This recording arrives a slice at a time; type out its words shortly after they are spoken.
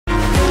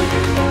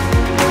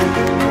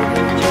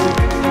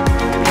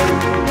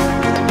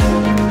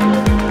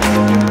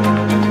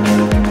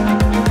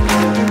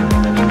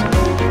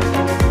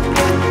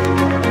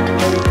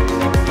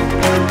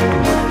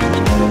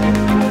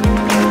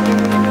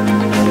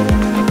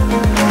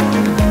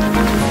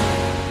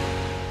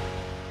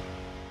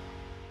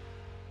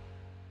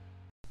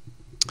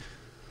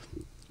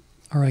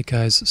Alright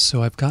guys,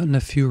 so I've gotten a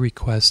few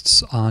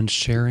requests on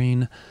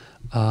sharing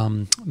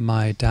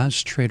my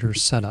SureTrader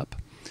setup,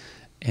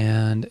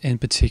 and in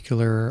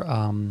particular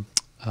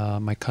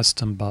my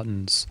custom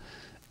buttons.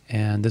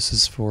 And this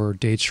is for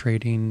day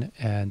trading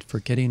and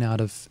for getting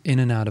in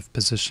and out of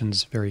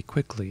positions very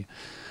quickly.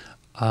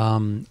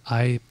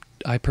 I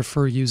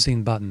prefer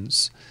using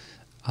buttons.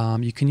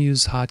 You can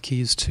use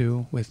hotkeys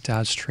too with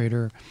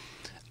SureTrader,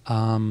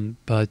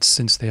 but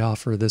since they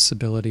offer this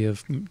ability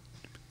of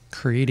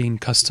creating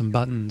custom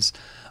buttons,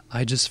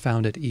 I just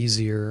found it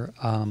easier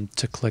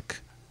to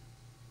click,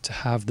 to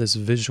have this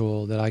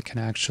visual that I can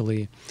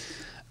actually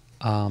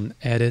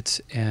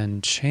edit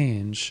and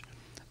change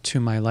to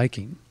my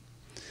liking.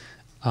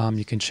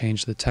 You can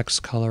change the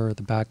text color,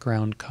 the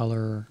background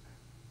color,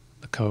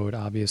 the code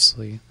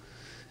obviously,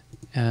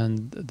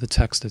 and the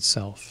text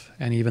itself,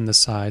 and even the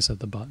size of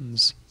the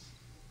buttons.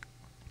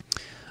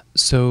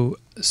 So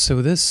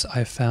this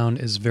I found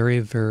is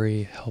very,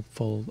 very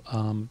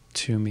helpful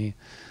to me.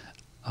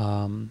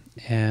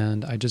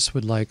 And I just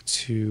would like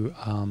to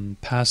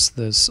pass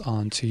this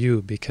on to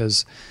you,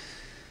 because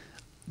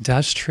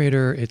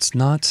SureTrader, it's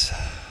not,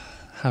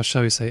 how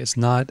shall we say, it's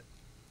not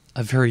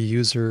a very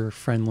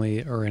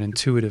user-friendly or an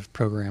intuitive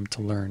program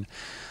to learn.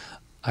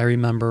 I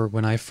remember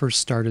when I first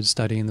started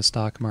studying the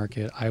stock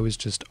market, I was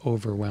just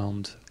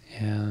overwhelmed,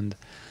 and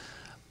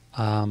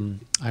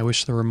I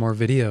wish there were more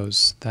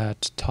videos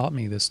that taught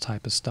me this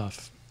type of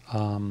stuff,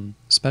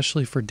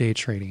 especially for day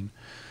trading.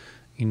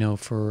 You know,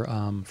 for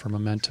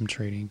momentum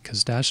trading,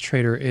 because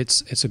SureTrader,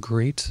 it's a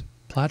great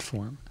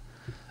platform.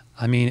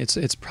 I mean,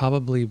 it's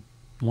probably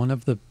one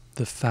of the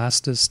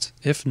fastest,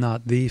 if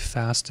not the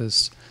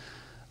fastest,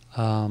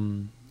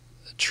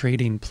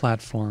 trading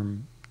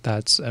platform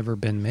that's ever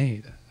been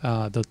made.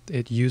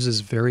 It uses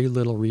very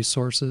little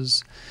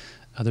resources.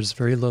 There's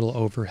very little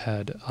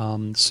overhead,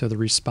 so the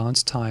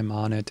response time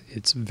on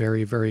it's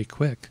very, very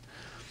quick.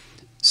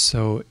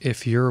 So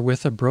if you're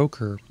with a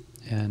broker,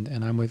 and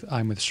I'm with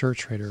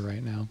SureTrader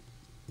right now.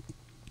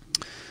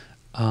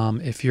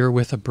 If you're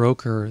with a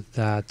broker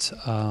that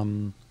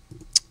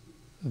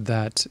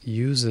that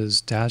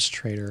uses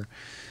SureTrader,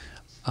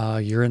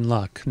 you're in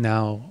luck.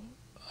 Now,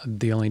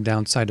 the only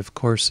downside, of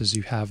course, is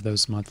you have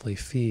those monthly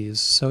fees,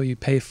 so you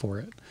pay for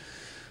it.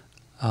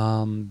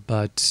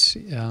 But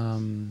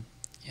in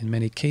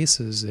many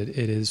cases, it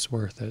is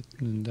worth it,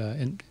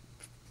 and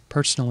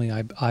personally,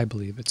 I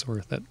believe it's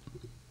worth it.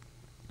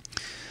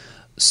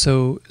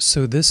 So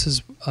this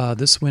is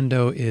this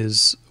window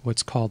is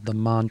what's called the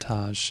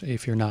Montage.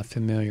 If you're not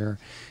familiar,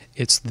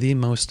 it's the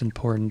most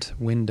important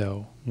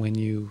window. When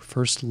you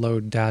first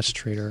load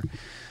SureTrader,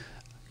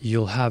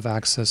 you'll have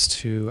access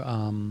to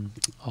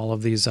all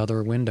of these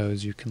other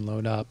windows you can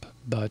load up,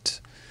 but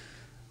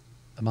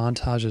the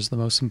Montage is the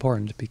most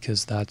important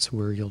because that's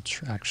where you'll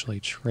actually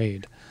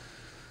trade.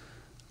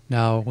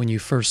 Now, when you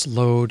first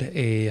load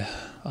a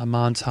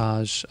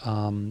Montage,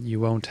 you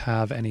won't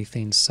have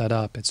anything set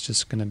up. It's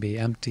just going to be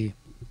empty.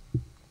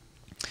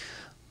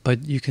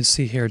 But you can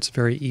see here it's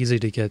very easy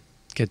to get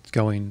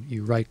going.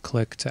 You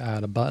right-click to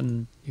add a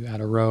button. You add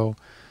a row.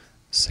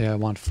 Say I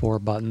want 4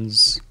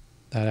 buttons.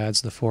 That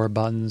adds the 4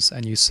 buttons,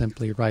 and you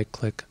simply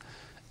right-click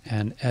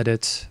and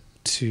edit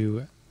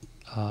to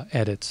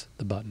edit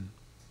the button.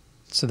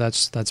 So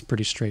that's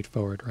pretty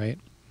straightforward, right?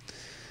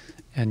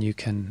 And you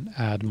can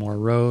add more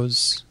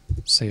rows,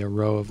 say a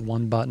row of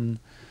 1 button,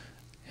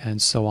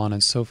 and so on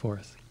and so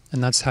forth.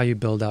 And that's how you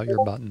build out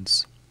your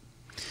buttons.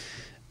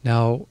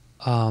 Now,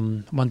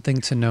 one thing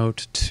to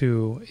note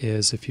too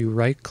is if you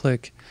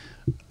right-click,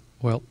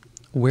 well,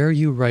 where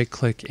you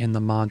right-click in the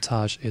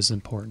Montage is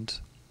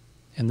important.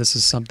 And this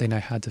is something I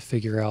had to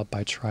figure out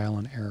by trial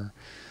and error.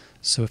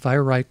 So if I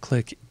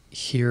right-click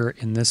here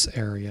in this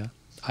area,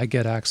 I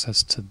get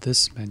access to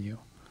this menu.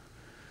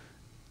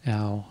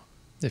 Now,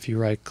 if you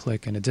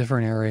right-click in a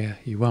different area,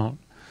 you won't.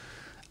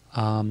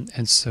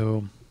 And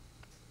so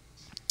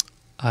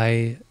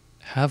I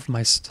have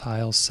my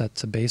style set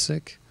to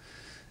basic.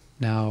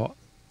 Now,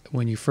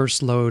 when you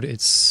first load,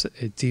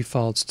 it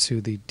defaults to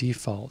the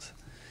default,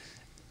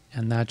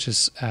 and that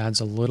just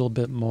adds a little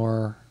bit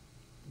more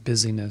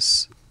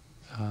busyness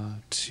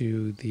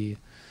to the.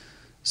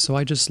 So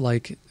I just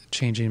like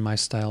changing my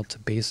style to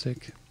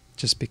basic,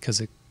 just because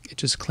it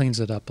just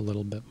cleans it up a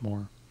little bit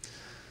more.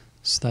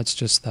 So that's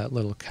just that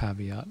little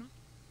caveat.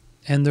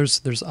 And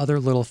there's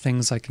other little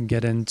things I can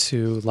get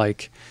into,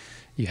 like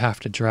you have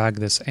to drag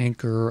this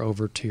anchor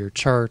over to your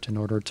chart in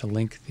order to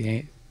link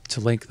the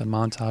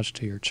Montage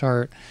to your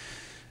chart.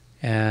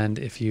 And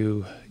if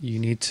you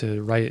need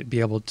to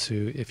be able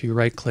to, if you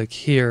right-click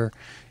here,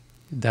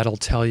 that'll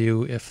tell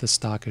you if the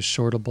stock is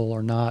shortable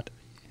or not,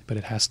 but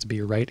it has to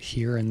be right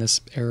here in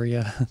this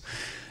area.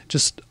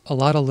 Just a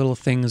lot of little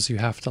things you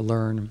have to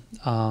learn.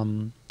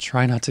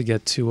 Try not to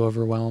get too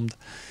overwhelmed.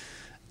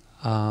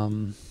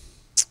 I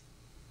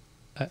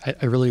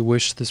really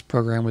wish this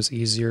program was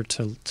easier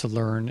to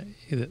learn,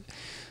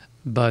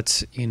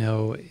 but you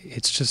know,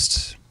 it's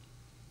just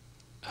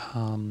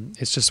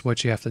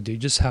what you have to do. You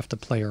just have to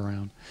play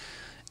around,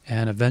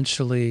 and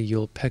eventually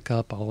you'll pick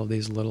up all of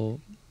these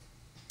little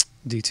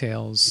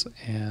details,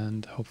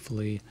 and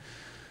hopefully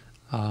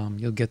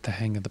you'll get the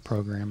hang of the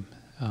program.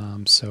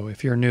 So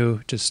if you're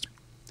new, just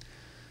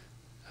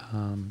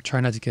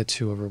try not to get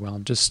too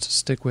overwhelmed. Just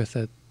stick with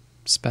it,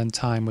 spend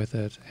time with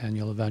it, and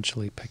you'll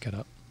eventually pick it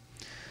up.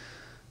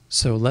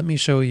 So let me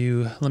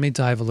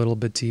dive a little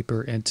bit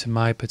deeper into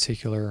my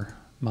particular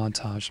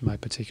montage, my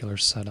particular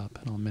setup,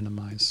 and I'll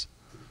minimize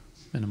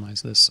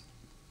this.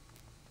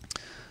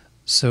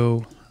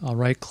 So I'll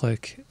right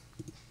click,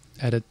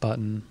 edit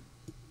button,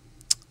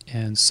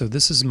 and so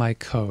this is my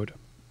code.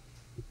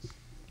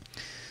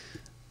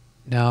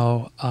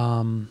 Now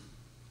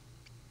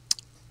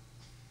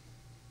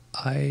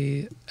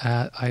I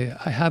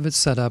have it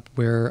set up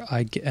where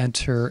I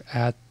enter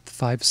at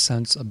 5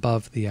 cents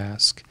above the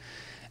ask,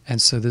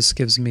 and so this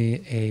gives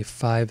me a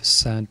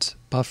 5-cent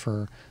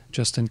buffer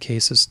just in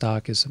case the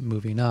stock is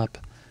moving up.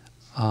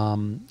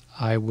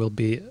 I will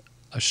be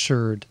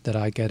assured that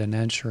I get an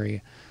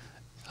entry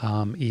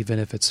even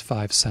if it's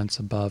 5 cents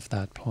above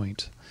that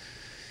point.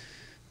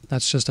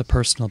 That's just a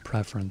personal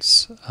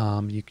preference.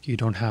 You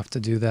don't have to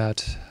do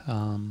that,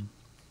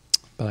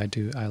 but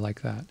I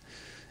like that.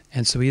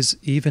 And so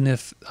even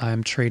if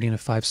I'm trading a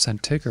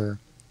 5-cent ticker,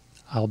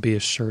 I'll be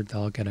assured that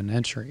I'll get an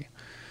entry.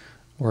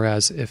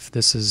 Whereas if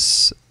this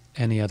is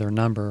any other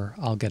number,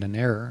 I'll get an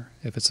error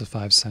if it's a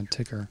 5-cent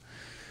ticker.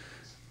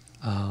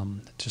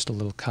 Just a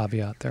little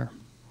caveat there.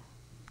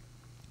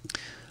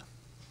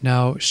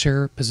 Now,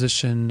 share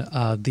position,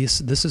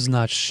 this is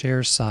not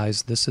share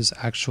size, this is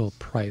actual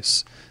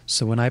price.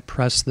 So when I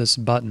press this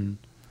button,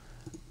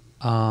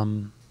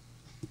 and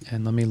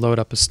let me load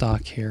up a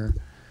stock here,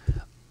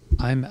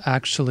 I'm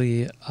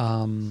actually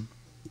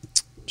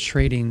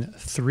trading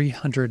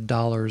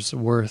 $300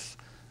 worth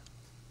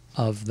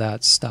of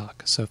that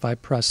stock. So if I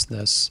press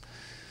this,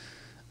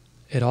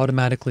 it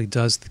automatically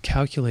does the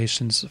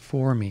calculations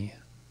for me,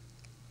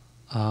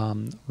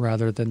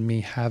 rather than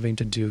me having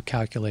to do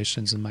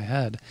calculations in my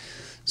head.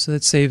 So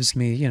that saves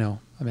me,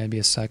 maybe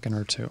a second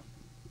or two.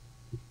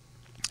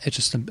 It's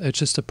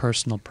just a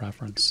personal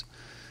preference,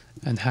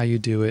 and how you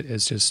do it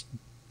is just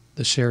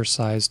the share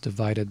size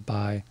divided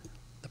by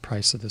the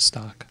price of the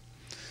stock.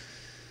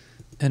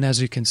 And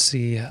as you can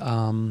see,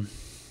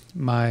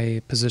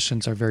 my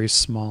positions are very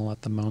small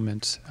at the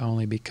moment,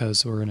 only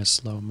because we're in a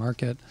slow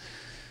market.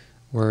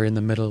 We're in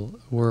the middle.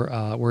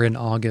 We're in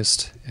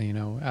August,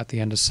 at the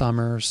end of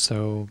summer,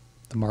 so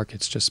the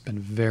market's just been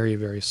very,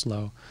 very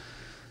slow.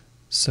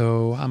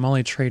 So I'm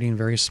only trading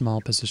very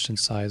small position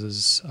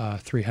sizes,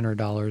 $300,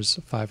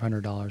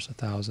 $500,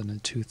 $1,000,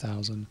 and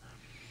 $2,000.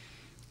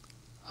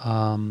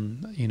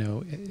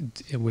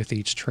 With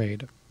each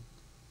trade.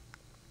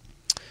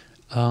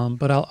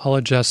 But I'll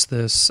adjust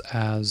this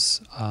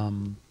as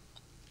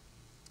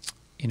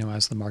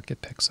as the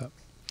market picks up.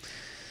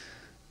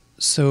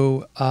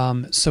 So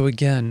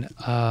again,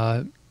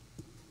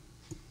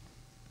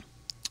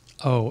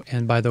 oh,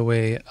 and by the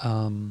way,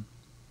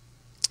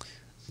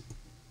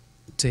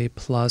 Day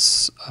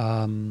Plus,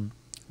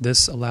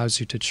 this allows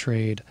you to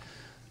trade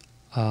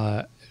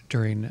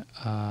during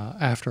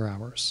after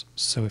hours.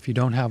 So if you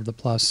don't have the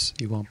Plus,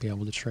 you won't be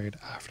able to trade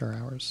after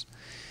hours.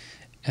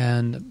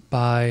 And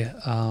by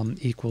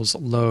equals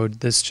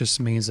load, this just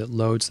means it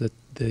loads the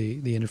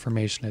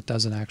information. It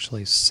doesn't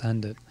actually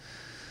send it.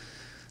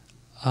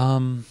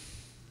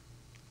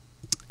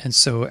 And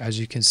so as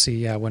you can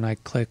see, when I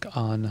click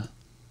on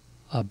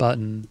a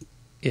button,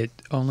 it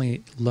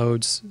only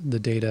loads the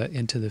data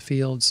into the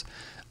fields.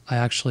 I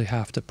actually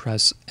have to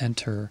press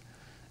enter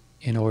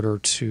in order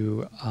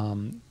to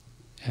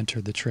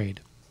enter the trade.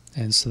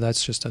 And so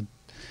that's just a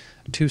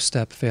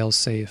two-step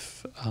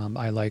fail-safe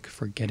I like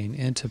for getting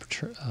into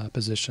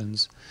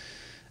positions.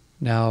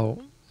 Now,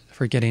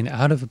 for getting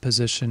out of a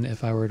position,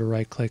 if I were to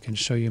right-click and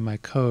show you my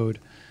code,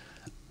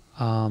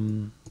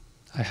 I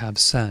have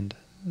send.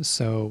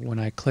 So when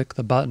I click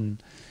the button,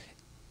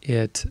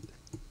 it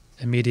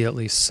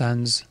immediately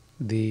sends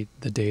the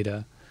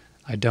data.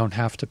 I don't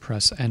have to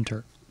press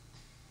enter.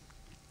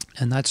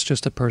 And that's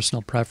just a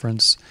personal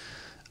preference.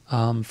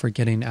 For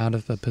getting out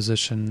of a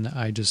position,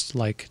 I just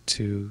like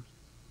to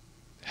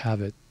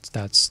have it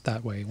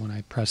that way. When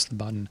I press the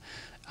button,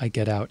 I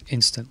get out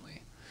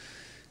instantly.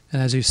 And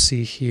as you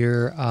see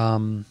here,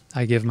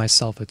 I give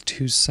myself a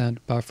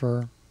 2-cent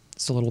buffer.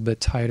 It's a little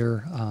bit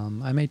tighter.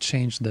 I may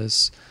change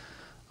this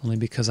only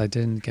because I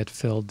didn't get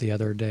filled the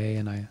other day,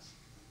 and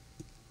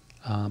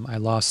I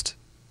lost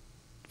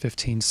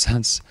 15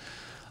 cents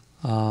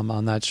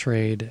on that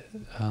trade.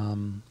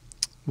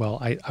 Well,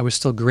 I was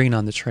still green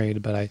on the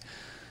trade, but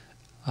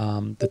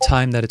the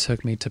time that it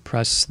took me to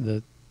press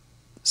the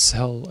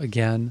sell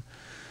again,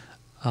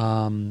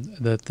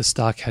 the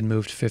stock had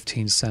moved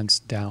 15 cents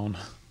down.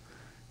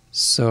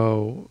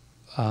 So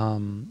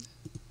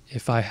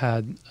if I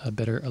had a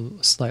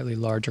slightly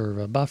larger of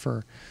a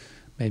buffer,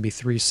 maybe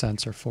 3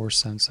 cents or 4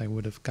 cents, I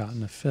would have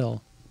gotten a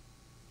fill.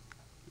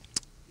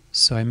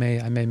 So I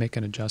may make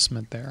an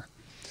adjustment there.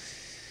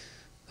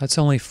 That's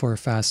only for a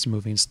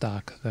fast-moving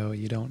stock, though.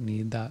 You don't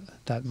need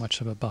that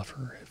much of a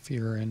buffer if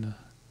you're in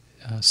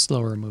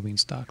slower-moving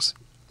stocks.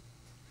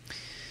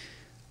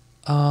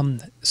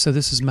 So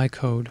this is my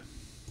code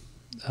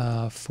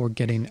for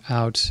getting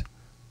out.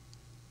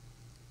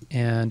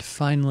 And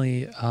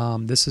finally,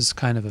 this is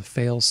kind of a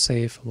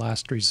fail-safe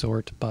last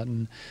resort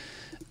button.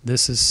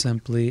 This is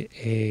simply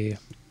a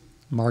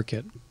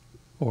market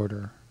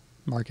order,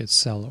 market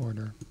sell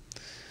order,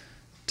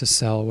 to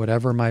sell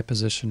whatever my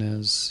position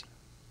is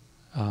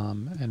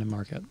in a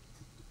market.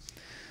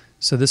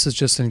 So this is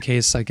just in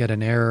case I get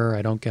an error,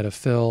 I don't get a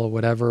fill,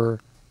 whatever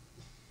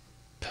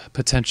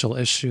potential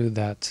issue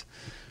that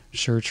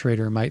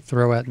SureTrader might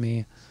throw at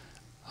me.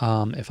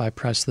 If I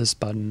press this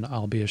button,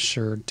 I'll be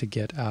assured to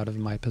get out of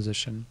my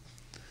position.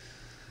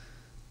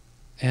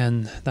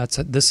 And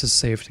this has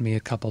saved me a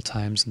couple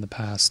times in the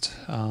past.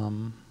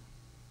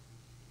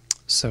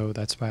 So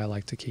that's why I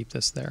like to keep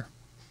this there.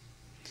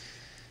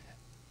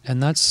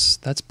 And that's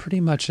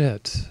pretty much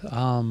it.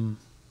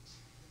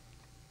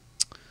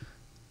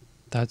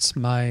 That's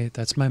my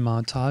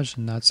montage,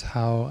 and that's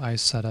how I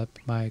set up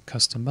my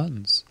custom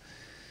buttons.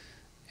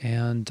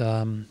 And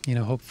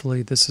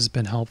hopefully this has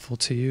been helpful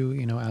to you.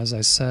 As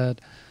I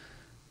said,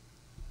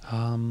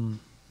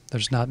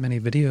 there's not many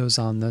videos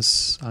on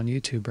this on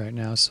YouTube right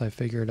now, so I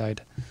figured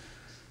I'd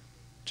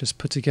just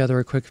put together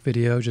a quick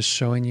video just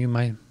showing you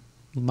my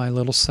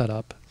little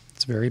setup.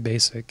 It's very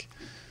basic,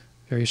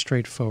 very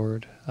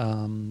straightforward,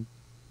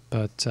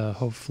 but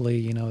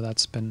hopefully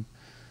that's been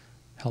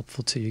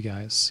helpful to you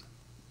guys.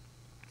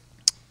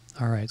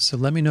 All right, so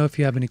let me know if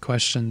you have any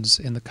questions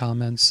in the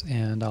comments,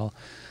 and I'll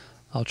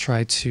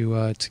try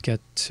to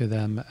get to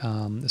them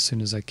as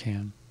soon as I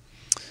can.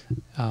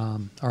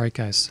 All right,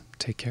 guys,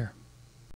 take care.